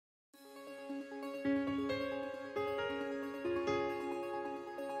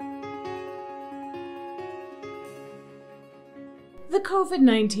The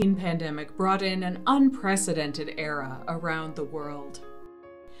COVID-19 pandemic brought in an unprecedented era around the world.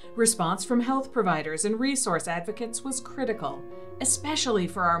 Response from health providers and resource advocates was critical, especially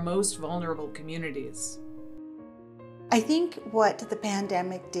for our most vulnerable communities. I think what the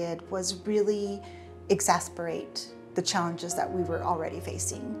pandemic did was really exacerbate the challenges that we were already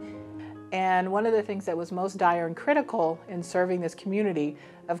facing. And one of the things that was most dire and critical in serving this community,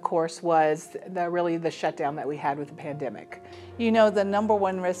 of course, was really the shutdown that we had with the pandemic. You know, the number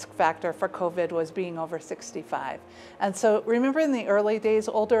one risk factor for COVID was being over 65. And so remember in the early days,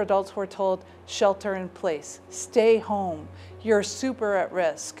 older adults were told, shelter in place, stay home, you're super at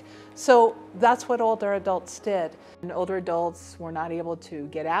risk. So that's what older adults did. And older adults were not able to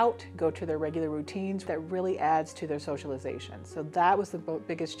get out, go to their regular routines. That really adds to their socialization. So that was the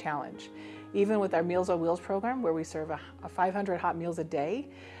biggest challenge. Even with our Meals on Wheels program, where we serve 500 hot meals a day,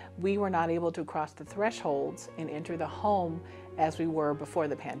 we were not able to cross the thresholds and enter the home as we were before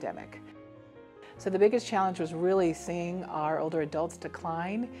the pandemic. So the biggest challenge was really seeing our older adults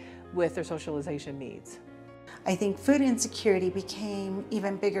decline with their socialization needs. I think food insecurity became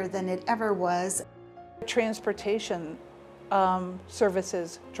even bigger than it ever was. Transportation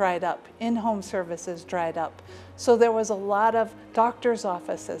services dried up, in-home services dried up. So there was a lot of doctor's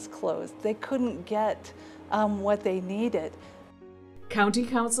offices closed. They couldn't get what they needed. County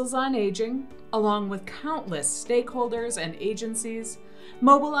councils on aging, along with countless stakeholders and agencies,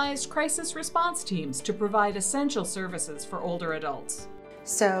 mobilized crisis response teams to provide essential services for older adults.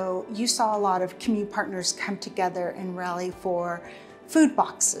 So you saw a lot of community partners come together and rally for food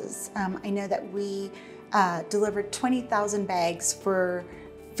boxes. I know that we delivered 20,000 bags for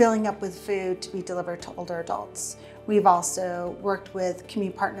filling up with food to be delivered to older adults. We've also worked with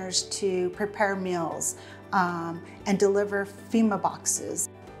community partners to prepare meals and deliver FEMA boxes.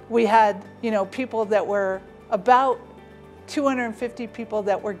 We had, people that were about 250 people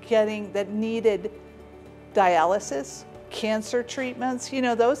that needed dialysis, cancer treatments,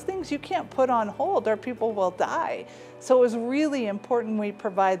 those things you can't put on hold or people will die. So it was really important we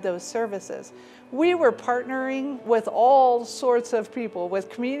provide those services. We were partnering with all sorts of people, with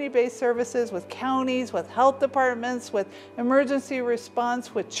community-based services, with counties, with health departments, with emergency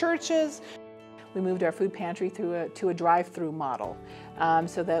response, with churches. We moved our food pantry to a drive-through model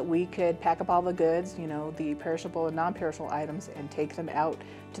so that we could pack up all the goods, the perishable and non-perishable items, and take them out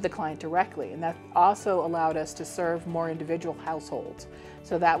to the client directly. And that also allowed us to serve more individual households.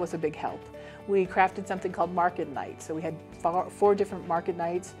 So that was a big help. We crafted something called Market Night. So we had 4 different market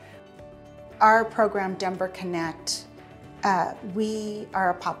nights. Our program, Denver Connect, we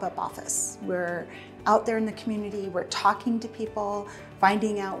are a pop-up office. We're out there in the community, we're talking to people,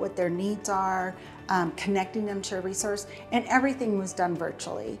 finding out what their needs are, connecting them to a resource, and everything was done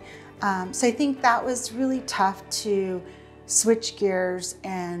virtually. So I think that was really tough to switch gears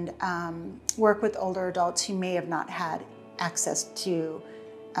and work with older adults who may have not had access to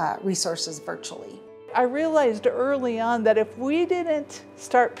resources virtually. I realized early on that if we didn't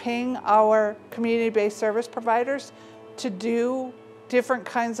start paying our community-based service providers to do different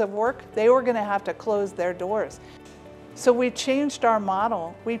kinds of work, they were going to have to close their doors. So we changed our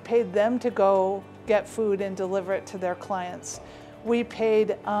model. We paid them to go get food and deliver it to their clients. We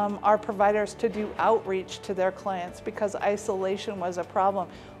paid our providers to do outreach to their clients because isolation was a problem.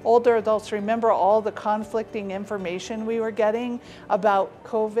 Older adults remember all the conflicting information we were getting about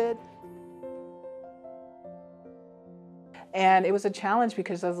COVID. And it was a challenge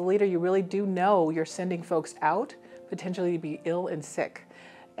because as a leader, you really do know you're sending folks out potentially to be ill and sick.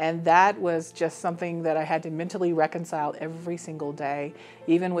 And that was just something that I had to mentally reconcile every single day,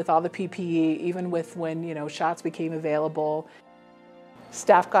 even with all the PPE, even with when, shots became available.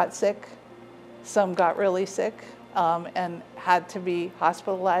 Staff got sick, some got really sick and had to be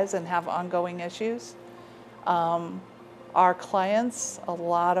hospitalized and have ongoing issues. Our clients, a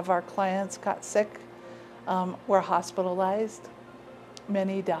lot of our clients got sick, were hospitalized,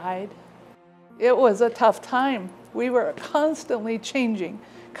 many died. It was a tough time. We were constantly changing,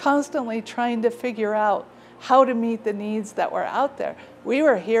 constantly trying to figure out how to meet the needs that were out there. We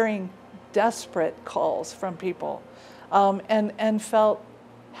were hearing desperate calls from people and felt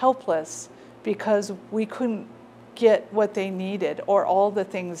helpless because we couldn't get what they needed or all the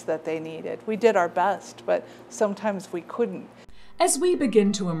things that they needed. We did our best, but sometimes we couldn't. As we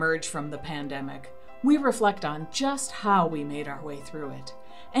begin to emerge from the pandemic, we reflect on just how we made our way through it,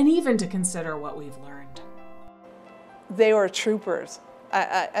 and even to consider what we've learned. They were troopers.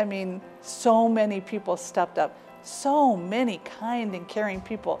 I mean, so many people stepped up, so many kind and caring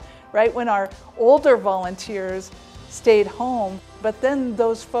people, right? When our older volunteers stayed home, but then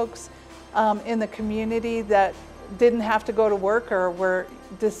those folks in the community that didn't have to go to work or were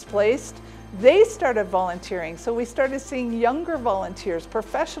displaced, they started volunteering. So we started seeing younger volunteers,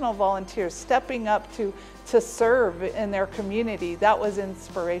 professional volunteers stepping up to serve in their community. That was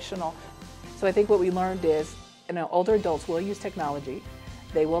inspirational. So I think what we learned is, older adults will use technology.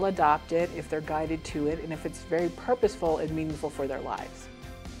 They will adopt it if they're guided to it and if it's very purposeful and meaningful for their lives.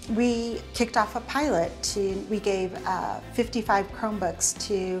 We kicked off a pilot we gave 55 Chromebooks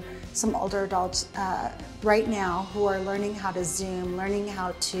to some older adults right now who are learning how to Zoom, learning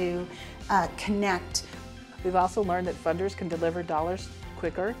how to connect. We've also learned that funders can deliver dollars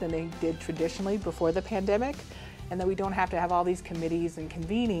quicker than they did traditionally before the pandemic, and that we don't have to have all these committees and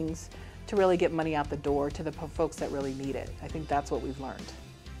convenings to really get money out the door to the folks that really need it. I think that's what we've learned.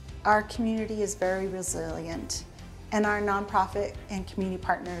 Our community is very resilient, and our nonprofit and community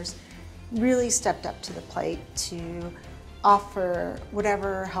partners really stepped up to the plate to offer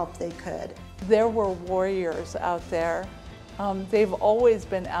whatever help they could. There were warriors out there. They've always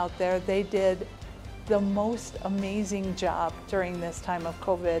been out there. They did the most amazing job during this time of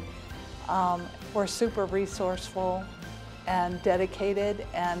COVID. We're super resourceful and dedicated,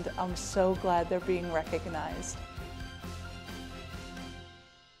 and I'm so glad they're being recognized.